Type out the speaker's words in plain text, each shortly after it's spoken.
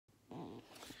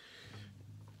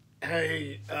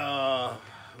Hey,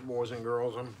 boys and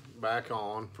girls, I'm back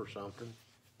on for something.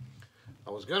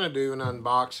 I was gonna do an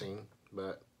unboxing,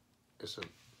 but it's a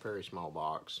very small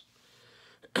box,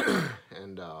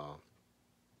 and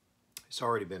it's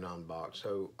already been unboxed.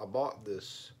 So I bought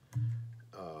this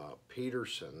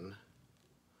Peterson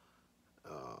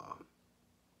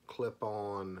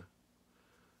clip-on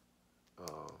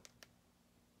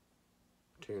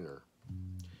tuner,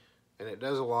 and it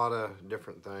does a lot of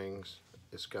different things.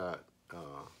 It's got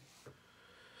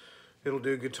it'll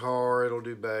do guitar, it'll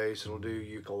do bass, it'll do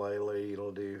ukulele,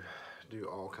 it'll do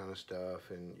all kind of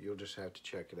stuff, and you'll just have to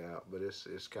check it out. But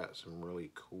it's got some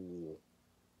really cool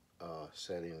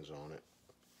settings on it.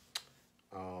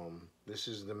 This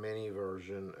is the mini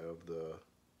version of the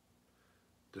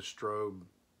strobe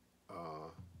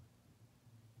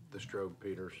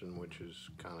Peterson, which is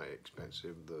kind of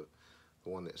expensive. The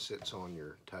one that sits on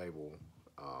your table.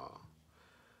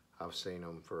 I've seen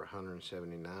them for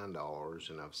 $179,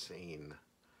 and I've seen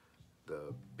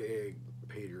the big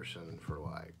Peterson for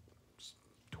like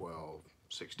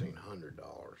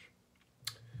 $1,600.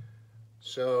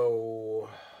 So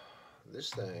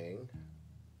this thing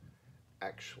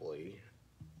actually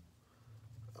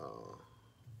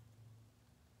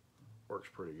works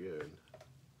pretty good.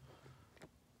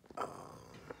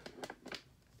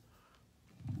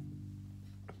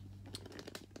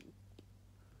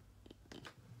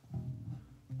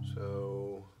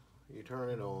 So you turn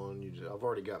it on. I've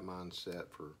already got mine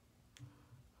set for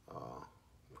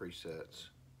presets.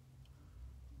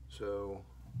 So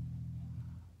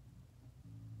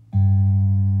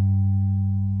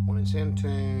when it's in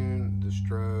tune, the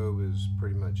strobe is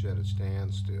pretty much at a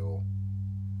standstill.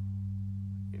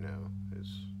 You know,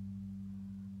 it's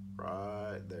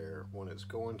right there. When it's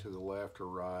going to the left or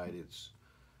right, it's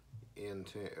in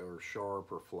tune or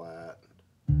sharp or flat.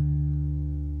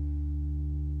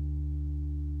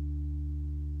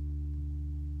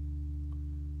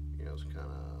 It's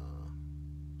kind of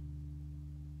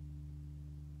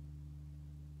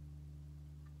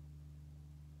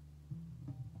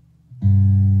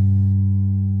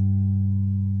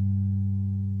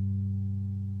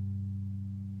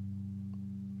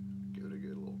give it a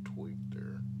good little tweak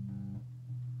there.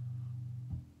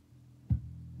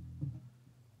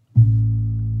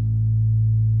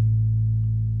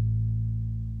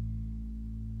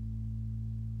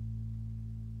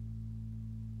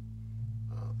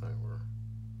 I think we're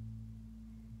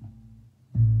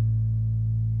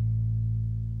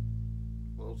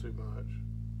a little too much.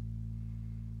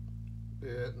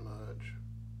 Bit much.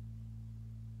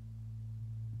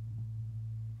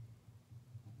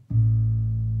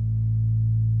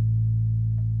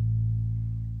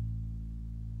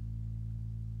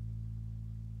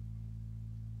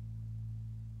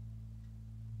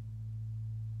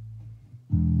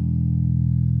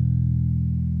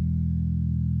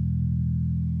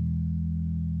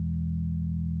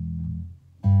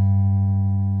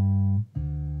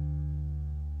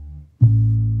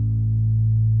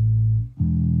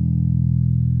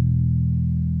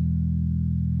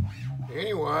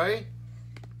 Anyway,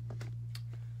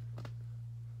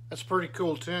 that's a pretty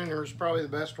cool tuner. It's probably the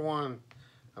best one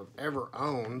I've ever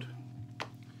owned.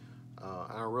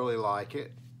 I really like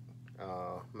it.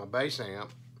 My bass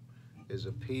amp is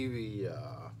a PV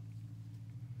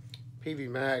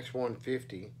Max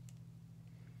 150,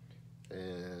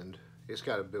 and it's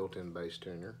got a built-in bass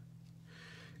tuner.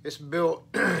 It's built,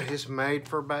 it's made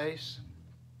for bass,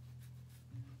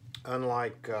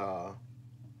 unlike a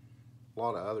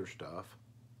lot of other stuff.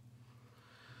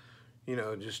 You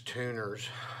know, just tuners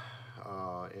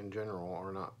in general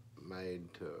are not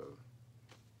made to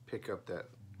pick up that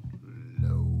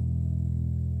low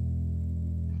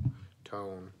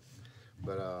tone.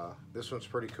 But this one's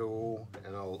pretty cool,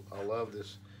 and I love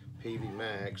this PV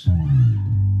Max.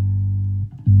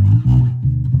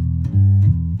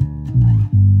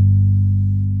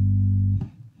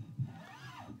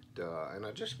 And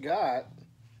I just got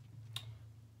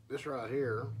this right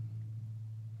here.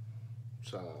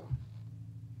 It's a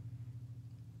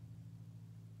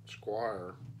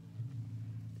Squire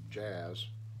Jazz,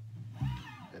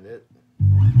 and that's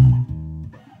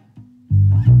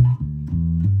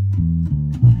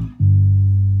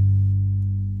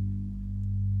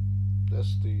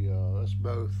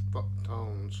both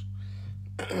tones,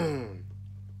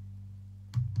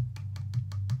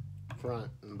 front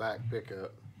and back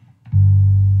pickup.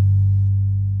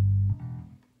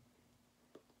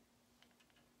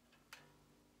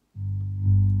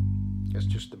 That's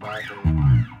just the back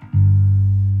one.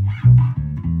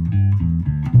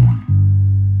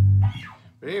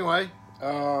 But anyway,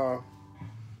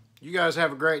 you guys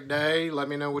have a great day. Let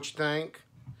me know what you think.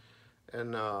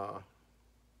 And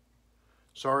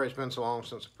sorry it's been so long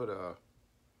since I put a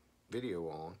video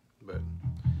on, but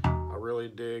I really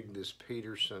dig this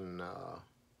Peterson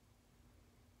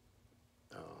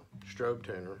strobe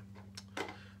tuner.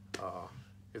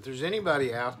 If there's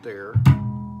anybody out there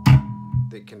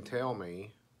that can tell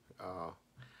me,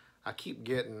 I keep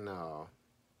getting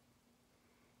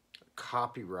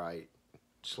copyright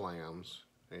slams.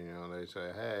 You know, they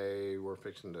say, hey, we're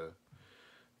fixing to,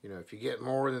 you know, if you get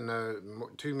more than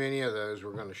too many of those,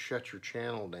 we're going to shut your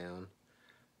channel down.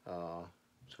 So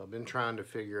I've been trying to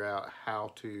figure out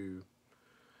how to,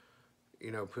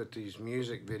 you know, put these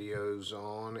music videos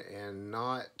on and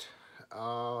not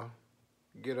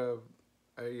get a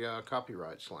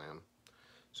copyright slam.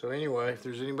 So anyway, if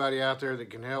there's anybody out there that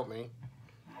can help me,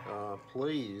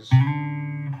 please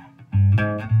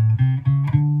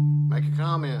make a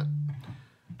comment.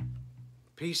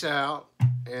 Peace out,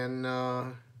 and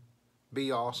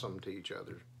be awesome to each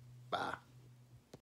other. Bye.